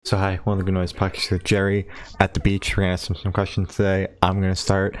So hi, one of the Good Noise Podcast with Jerry at the beach. We're going to ask some questions today. I'm going to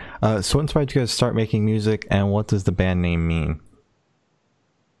start. So what inspired you guys to start making music, and what does the band name mean?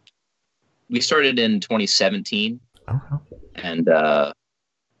 We started in 2017 and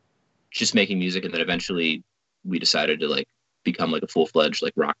just making music, and then eventually we decided to like become like a full-fledged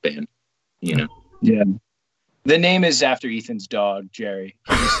like rock band, you know? Yeah. The name is after Ethan's dog, Jerry.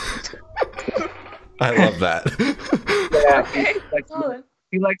 I love that. Yeah, Okay.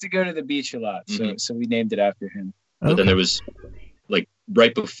 he liked to go to the beach a lot, so we named it after him. But then there was like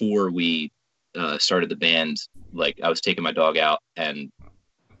right before we started the band, like I was taking my dog out and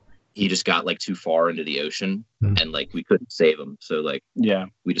he just got like too far into the ocean and like we couldn't save him. So like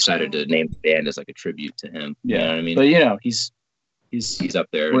we decided to name the band as like a tribute to him. Yeah. You know what I mean? But you know, he's up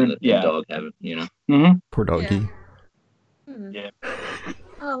there in the dog heaven, you know? Mm-hmm. Poor doggy. Yeah.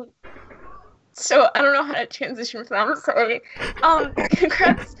 So I don't know how to transition from that. I'm sorry.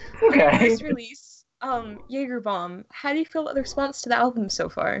 Congrats on your first release, Jaegerbomb. How do you feel about the response to the album so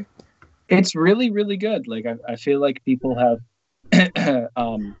far? It's really, really good. Like I feel like people have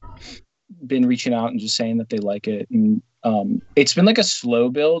been reaching out and just saying that they like it, and it's been like a slow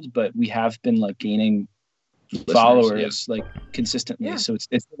build, but we have been like gaining followers like consistently. Yeah. So it's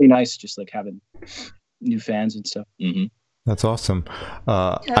really nice just like having new fans and stuff. Mm-hmm. That's awesome.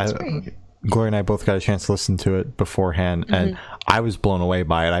 That's great. Gloria and I both got a chance to listen to it beforehand, and I was blown away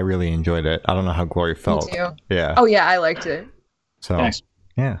by it. I really enjoyed it. I don't know how Gloria felt. Me too. Yeah. Oh yeah, I liked it. So Nice.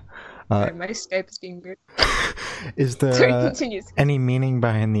 yeah. Sorry, my Skype is being weird. Is Sorry, there continues. any meaning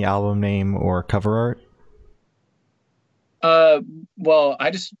behind the album name or cover art? Well,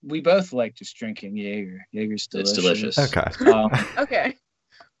 we both like just drinking Jaeger. Jaeger's delicious. It's delicious. Okay. Okay.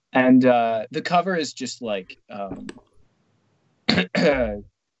 And the cover is just like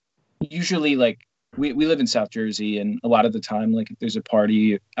usually like we live in South Jersey, and a lot of the time like if there's a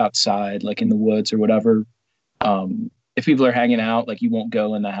party outside like in the woods or whatever, if people are hanging out, like you won't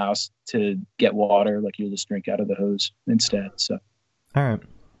go in the house to get water, like you'll just drink out of the hose instead. So All right.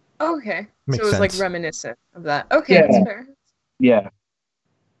 Okay. Makes so it was like sense. reminiscent of that. Okay, Yeah. that's fair. yeah.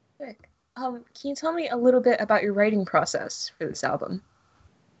 Sick. Can you tell me a little bit about your writing process for this album?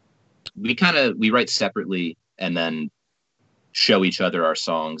 We write separately and then show each other our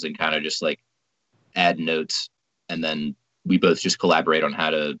songs and kind of just like add notes, and then we both just collaborate on how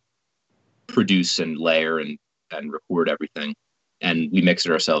to produce and layer and record everything, and we mix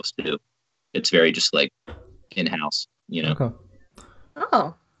it ourselves too. It's very just like in-house, you know. Okay.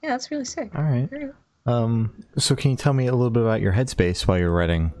 Oh, yeah, that's really sick. All right. Very- So can you tell me a little bit about your headspace while you're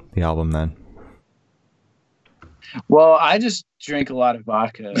writing the album then? Well, I just drink a lot of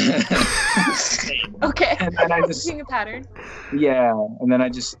vodka. Okay. And then I just Seeing a pattern. and then I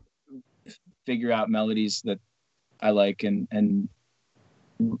just figure out melodies that I like and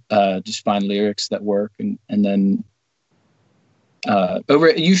just find lyrics that work, and then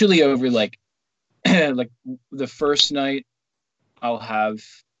usually over like like the first night I'll have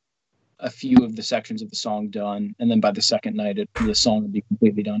a few of the sections of the song done, and then by the second night the song will be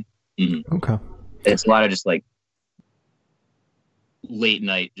completely done. Mm-hmm. Okay. It's a lot of just like late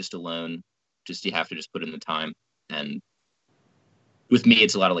night, just alone. Just you have to just put in the time, and with me,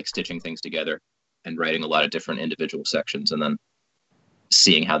 it's a lot of like stitching things together and writing a lot of different individual sections, and then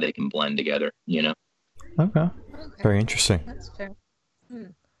seeing how they can blend together. You know. Okay. Okay. Very interesting. That's fair.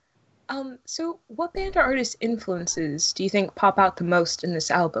 So what band or artist influences do you think pop out the most in this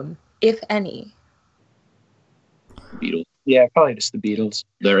album, if any? Beatles. Yeah, probably just the Beatles.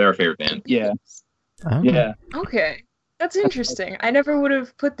 They're our favorite band. Yeah, Oh. yeah. Okay. That's interesting. I never would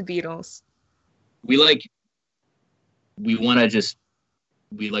have put the Beatles. We like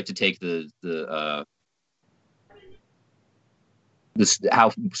to take this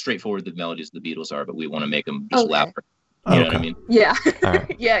how straightforward the melodies of the Beatles are, but we want to make them just Okay. louder. You know what I Okay. mean? Yeah. All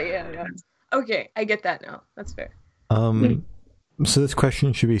right. Yeah. Okay, I get that now. That's fair. So this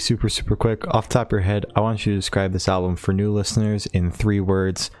question should be super, super quick. Off the top of your head, I want you to describe this album for new listeners in 3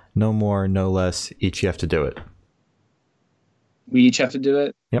 words. No more, no less. Each you have to do it. We each have to do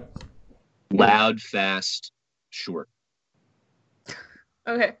it. Yep. Loud, fast, short.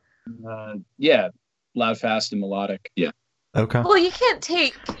 Okay. Yeah, loud, fast, and melodic. Okay. Well, you can't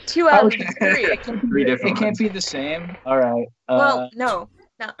take 2 out of 3. Three different It can't ones. be the same. All right. Well, no.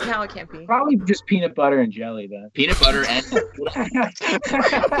 Now it can't be. Probably just peanut butter and jelly then. Peanut butter and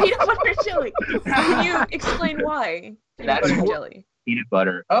Peanut butter jelly. Can you explain why? Peanut That's butter what- jelly. peanut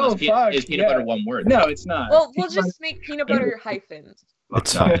butter. Oh, Is fuck, is peanut yeah. butter one word? No, it's not. Well, we'll just make peanut butter hyphens.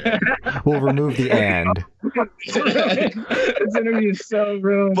 It's fine. We'll remove the and. This interview is so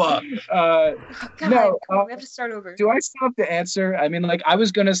ruined. Fuck. God, No, come on, we have to start over. Do I still have to answer? I mean, like, I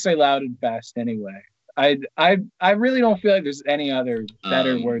was gonna say loud and fast anyway. I really don't feel like there's any other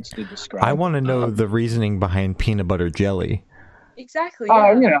better words to describe. I want to know the reasoning behind peanut butter jelly. Exactly.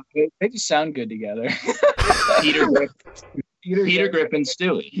 Oh, Yeah. they just sound good together. Peter Peter Grip and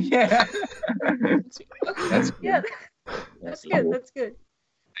Stewie. Yeah. That's good. yeah. That's good. That's good.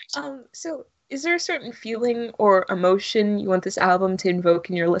 So is there a certain feeling or emotion you want this album to invoke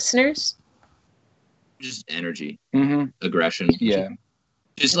in your listeners? Just energy, Mm-hmm. aggression. Yeah.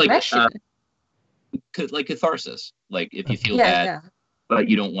 Just like Aggression. like catharsis. Like if you feel Yeah, bad, yeah. but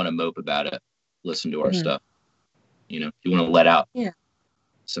you don't want to mope about it, listen to our Mhm. stuff. You know, you want to let out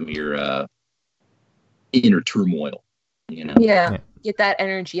some of your inner turmoil. You know. Yeah. Yeah. Get that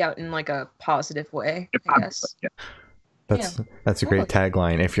energy out in like a positive way, I guess. Yeah. That's a great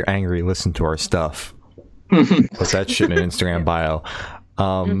tagline. If you're angry, listen to our stuff. Put that shit in Instagram bio.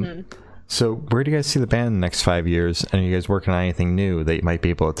 Mhm. So where do you guys see the band in the next 5 years? And are you guys working on anything new that you might be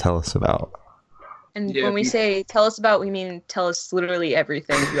able to tell us about? And Yeah, when we say tell us about, we mean tell us literally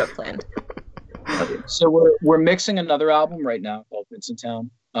everything you have planned. So we're mixing another album right now called Vincenttown,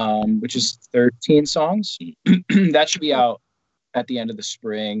 which is 13 songs. That should be out at the end of the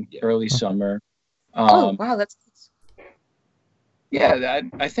spring, early summer. Oh wow, that's Yeah,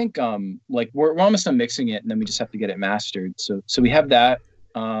 I think like we're almost done mixing it, and then we just have to get it mastered. So we have that,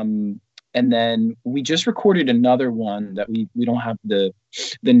 and then we just recorded another one that we don't have the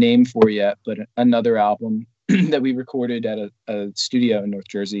name for yet, but another album that we recorded at a studio in North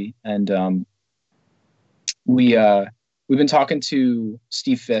Jersey, and we've been talking to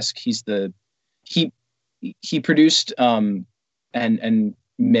Steve Fisk. He produced and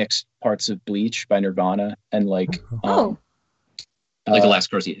mixed parts of Bleach by Nirvana, and like Like the last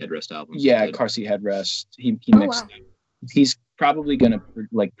Car Seat Headrest album. Yeah, Car Seat Headrest. He Oh, mixed. wow. He's probably gonna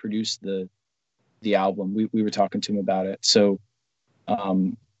produce the album. We were talking to him about it, so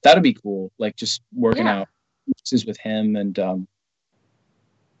that'll be cool. Like just working Yeah. out mixes with him, and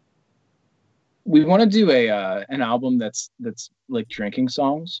we want to do an album that's like drinking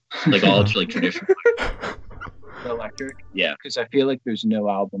songs, Like all like traditional. electric. Yeah. Because I feel like there's no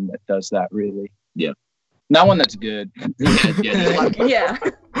album that does that really. Yeah. Not one that's good. Yeah. yeah.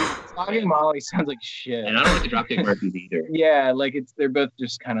 Talking Molly sounds like shit. And I don't like the Dropkick Murphys either. Yeah, like they're both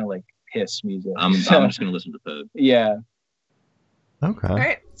just kind of like piss music. I'm just gonna listen to Pogue. Yeah. Okay. All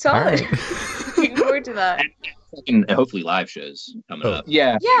right, solid. All right. Looking forward to that. And hopefully live shows coming up.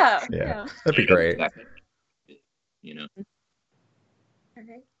 Yeah. Yeah. Yeah. That'd be great. You know. All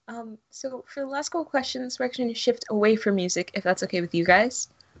right. So for the last couple questions, we're actually going to shift away from music, if that's okay with you guys.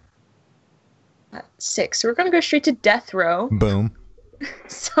 6. So we're going to go straight to death row. Boom.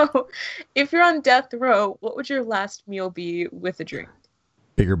 So if you're on death row, what would your last meal be with a drink?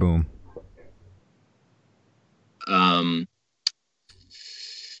 Bigger boom. I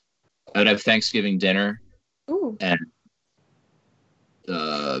would have Thanksgiving dinner Ooh. and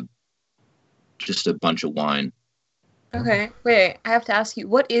just a bunch of wine. Okay. Wait, I have to ask you,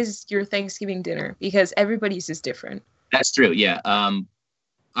 what is your Thanksgiving dinner? Because everybody's is different. That's true. Yeah.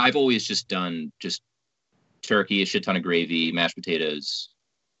 I've always just done just turkey, a shit ton of gravy, mashed potatoes,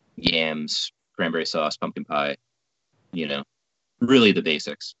 yams, cranberry sauce, pumpkin pie. You know, really the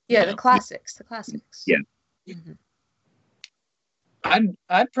basics. Yeah, you the know? classics. The classics. Yeah. Mhm.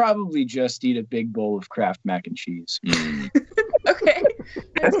 I'd probably just eat a big bowl of Kraft mac and cheese. Mm. Okay.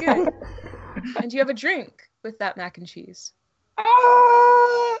 That's good. And do you have a drink with that mac and cheese?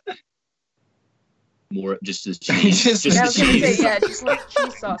 More just the cheese. Just- just Yeah, I the was gonna cheese. say, yeah, just like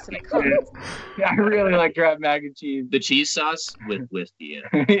cheese sauce in a cup. I really like Kraft mac and cheese. The cheese sauce with whiskey.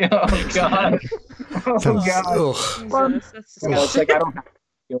 Yeah. Oh god. Oh Sounds- god. ugh. Jesus, that's Well, it's disgusting. like I don't have to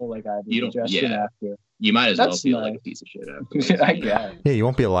feel like I have You don't- indigestion yeah. after. You might as well That's feel nice. like a piece of shit after. I guess. Yeah, you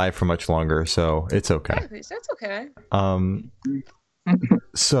won't be alive for much longer, so it's okay. That's okay.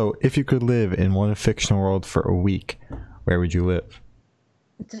 So if you could live in one fictional world for a week, where would you live?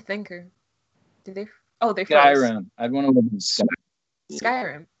 It's a thinker. Did they? Oh, they froze. Skyrim. I'd want to live in Skyrim.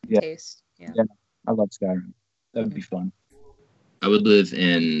 Skyrim. Yeah. Taste. Yeah. Yeah. I love Skyrim. That would be fun. I would live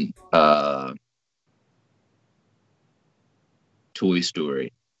in Toy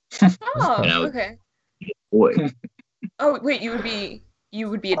Story. Oh, And I would- okay. Boy. Oh, wait, you would be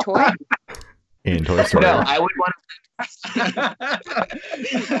a toy? In Toy Story. No, I would want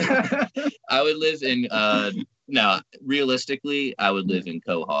I would live in no, realistically, I would live in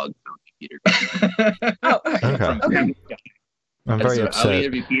Quahog. Peter. Oh, Okay. okay. I'm very I would upset. either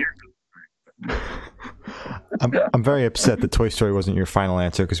be Peter. I'm very upset that Toy Story wasn't your final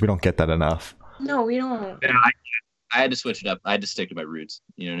answer because we don't get that enough. No, we don't. Yeah, I had to switch it up. I had to stick to my roots.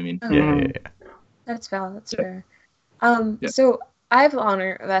 You know what I mean? Yeah. That's valid. That's Yeah. fair. Yeah. So I have the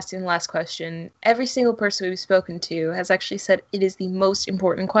honor of asking the last question. Every single person we've spoken to has actually said it is the most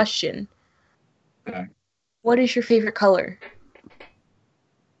important question. Okay. What is your favorite color?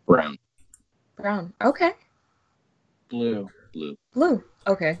 Brown, Brown. Okay. Blue. blue. Blue.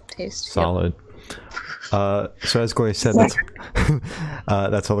 Okay. Taste. Yep. Solid. So as Gloria said,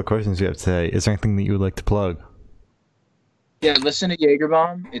 that's all the questions we have today. Is there anything that you would like to plug? Yeah, listen to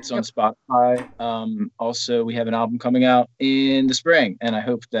Jagerbomb. It's on Spotify. Also, we have an album coming out in the spring, and I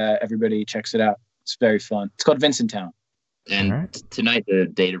hope that everybody checks it out. It's very fun. It's called Vincenttown. And Alright. tonight, the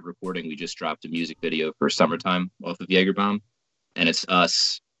date of recording, we just dropped a music video for Summertime off of Jagerbomb. And it's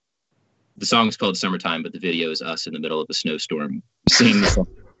us. The song's called Summertime, but the video is us in the middle of a snowstorm singing the song.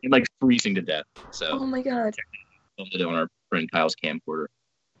 And like freezing to death. So Oh my god. filmed it on our friend Kyle's camcorder.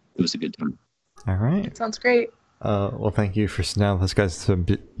 It was a good time. All right. Sounds great. Well, thank you for sitting down with us, guys.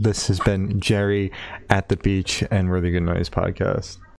 This has been Jerry at the Beach and Really Good Noise Podcast.